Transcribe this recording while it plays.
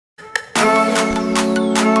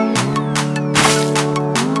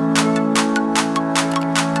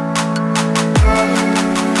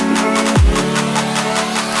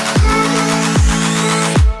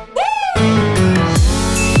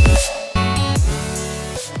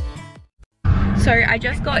So I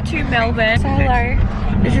just got to Melbourne. Say hello.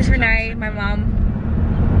 This is Renee, my mum.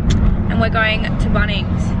 And we're going to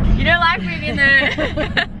Bunnings. You don't like being in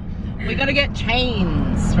the... We gotta get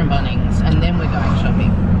chains from Bunnings and then we're going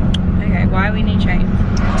shopping. Okay, why do we need chains?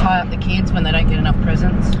 Tie up the kids when they don't get enough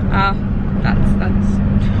presents. Oh, that's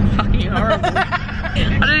fucking horrible.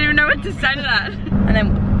 I don't even know what to say to that. And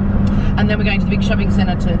then we're going to the big shopping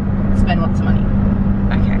centre to spend lots of money.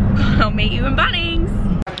 Okay, I'll meet you in Bunnings.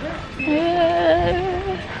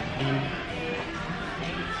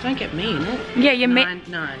 Don't get me in it. Yeah, you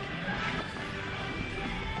No.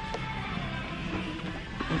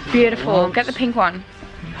 Beautiful. Get the pink one.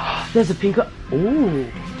 There's a pink one.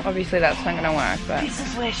 Ooh. Obviously that's not gonna work, but... This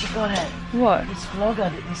is where she got it. What? This vlogger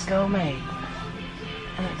that this girl made.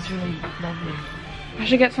 And it's really lovely. I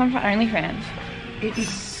should get some for OnlyFans. It is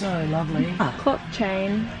so lovely. Clock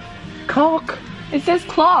chain. Cock. It says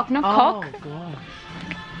clock, not cock. Oh god.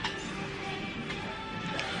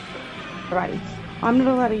 Alrighty. I'm not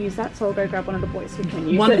allowed to use that, so I'll go grab one of the boys who can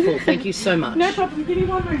use Wonderful. it. Thank you so much. No problem. Give me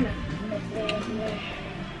 1 moment.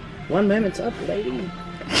 1 moment's up, lady.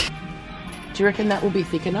 Do you reckon that will be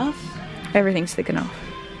thick enough? Everything's thick enough.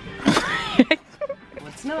 Well,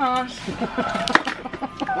 it's not.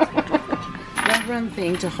 That run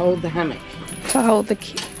thing to hold the hammock. To hold the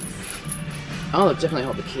kids. Oh, it'll definitely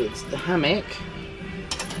hold the kids. The hammock.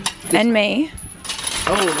 And me.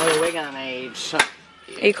 Oh no, we're gonna need...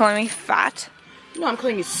 Are you calling me fat? No, I'm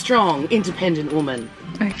calling you strong, independent woman.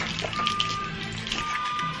 Okay.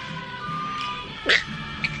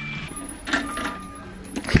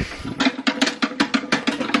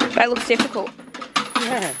 That looks difficult.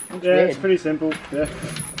 Yeah, it's pretty simple. Yeah.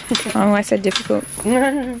 Oh, I said difficult.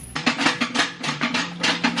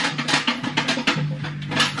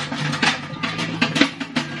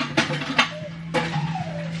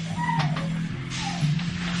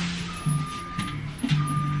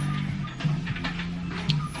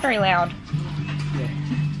 Very loud. Yeah.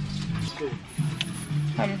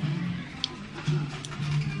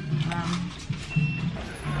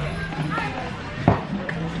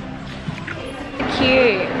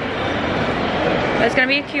 Cute. There's gonna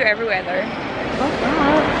be a queue everywhere though.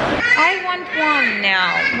 I want one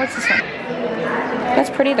now. What's this one? That's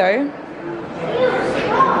pretty though.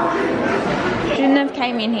 Shouldn't have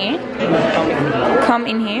came in here. Come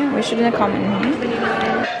in here. We shouldn't have come in here.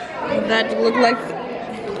 That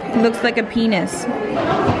looks like a penis.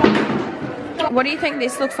 What do you think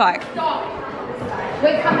this looks like? Dick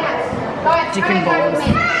and balls.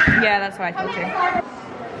 Yeah, that's what I thought too.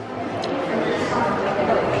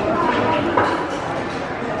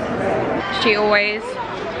 She always...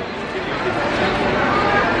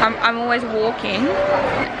 I'm always walking.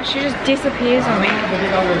 She just disappears on me.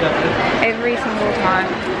 Every single time.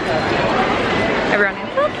 Everyone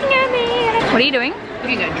is looking at me. What are you doing?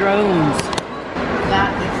 Looking at drones.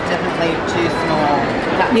 That is definitely too small.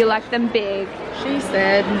 That's You like them big. she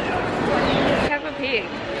said. Peppa Pig.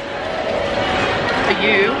 For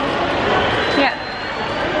you? Yeah.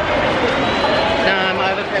 No, I'm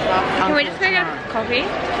over Peppa. Can we just go get a coffee?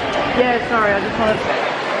 Yeah, sorry, I just wanted to...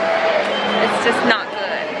 It's just not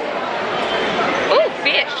good. Ooh,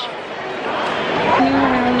 fish.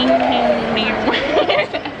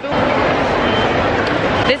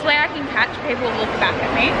 This way I can catch people look back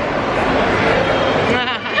at me.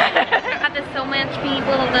 There's so much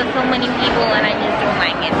people, there's so many people, and I just don't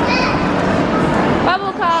like it.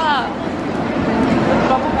 Bubble cup.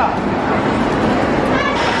 Bubble cup.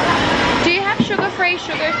 Do you have sugar-free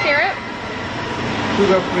sugar syrup?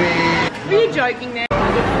 Sugar-free. Are you joking now?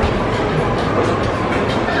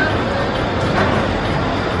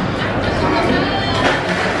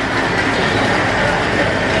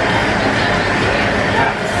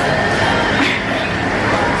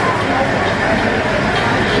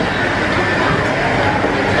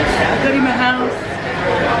 Got him a house.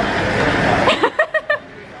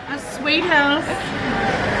 A sweet house.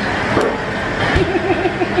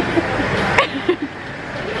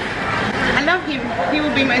 I love him. He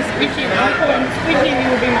will be my squishy. I'll call him Squishy. He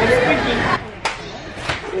will be my squishy.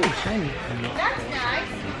 Oh, shiny. That's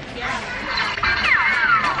nice. Yeah.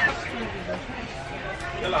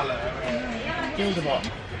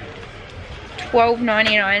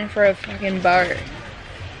 $12.99 for a fucking boat.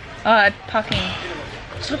 Pucking.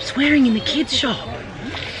 Stop swearing in the kids shop.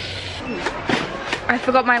 I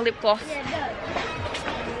forgot my lip gloss.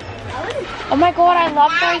 Oh my god, I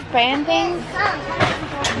love those band things.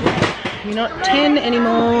 You're not 10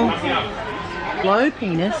 anymore. Blow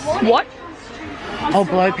penis. What? Oh,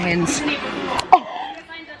 blow pens.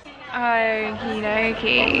 Okie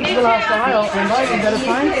dokie. The last aisle, remember, you better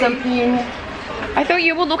find something. I thought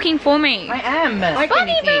you were looking for me. I am. Like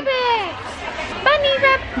Bunny anything. rabbit! Bunny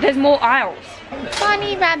rabbit! There's more aisles.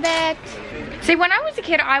 Bunny rabbit! See, when I was a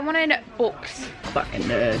kid, I wanted books. Fucking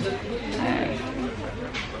nerd.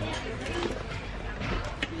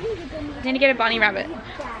 Need to get a bunny rabbit.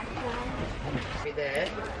 Be there.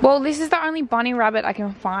 Well, this is the only bunny rabbit I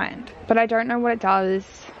can find, but I don't know what it does.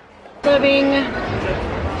 Serving.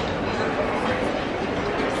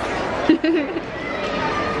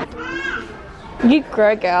 You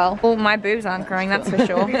grow, girl. Well, my boobs aren't growing, that's for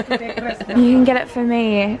sure. You can get it for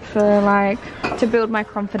me, for like, to build my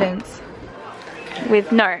confidence.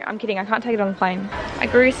 With, no, I'm kidding, I can't take it on the plane. I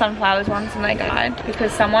grew sunflowers once and they died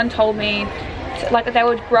because someone told me, like they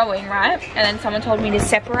were growing, right? And then someone told me to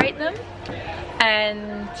separate them,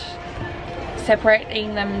 and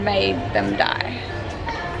separating them made them die.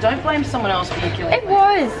 Don't blame someone else for you killing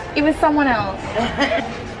It was someone else.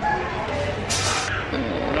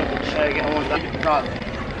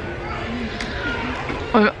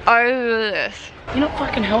 I'm over this. You're not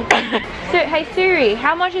fucking helping. So, hey Siri,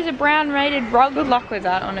 how much is a brown rated rug? Good luck with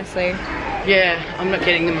that, honestly. Yeah, I'm not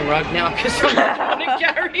getting them a rug now because I'm not going to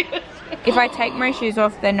carry it. If I take my shoes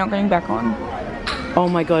off, they're not going back on. Oh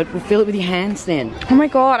my god, we'll fill it with your hands then. Oh my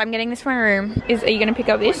god, I'm getting this for my room. Are you going to pick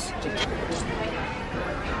up this?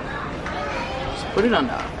 Just put it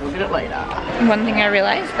under. We'll get it later. One thing I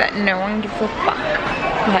realized, that no one gives a fuck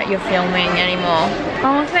that you're filming anymore.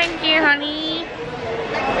 Oh, thank you, honey.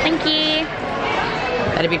 Thank you.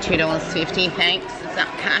 That'd be $2.50, thanks. Is that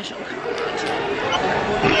cash or card?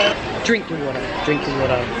 Drink your water. Drink your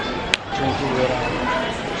water. Drink your water.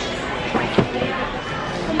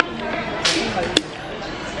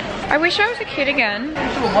 I wish I was a kid again.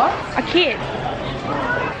 What? A kid.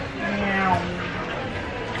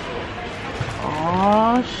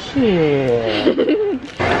 Oh shit.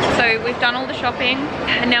 So we've done all the shopping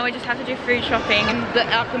and now we just have to do food shopping. The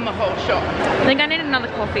alcohol shop. I think I need another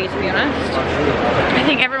coffee, to be honest. I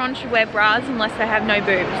think everyone should wear bras unless they have no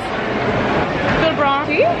boobs. Got a bra?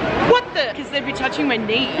 Do you? What the? Because they'd be touching my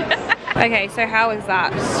knees. Okay, so how is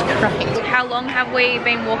that? It's great. How long have we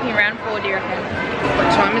been walking around for, do you reckon?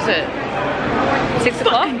 What time is it? 6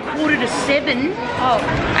 o'clock? Quarter to 7. Oh,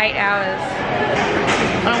 8 hours.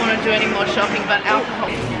 I don't want to do any more shopping but alcohol.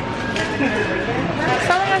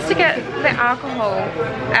 Someone has to get the alcohol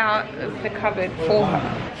out of the cupboard for her.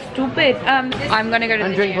 Stupid. I'm gonna go to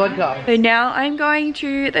the drink gym. vodka. So now I'm going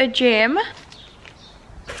to the gym.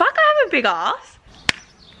 Fuck, I have a big ass.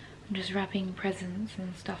 I'm just wrapping presents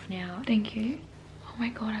and stuff now. Thank you. Oh my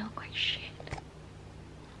god, I look like shit.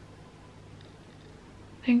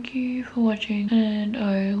 Thank you for watching and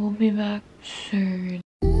I will be back soon.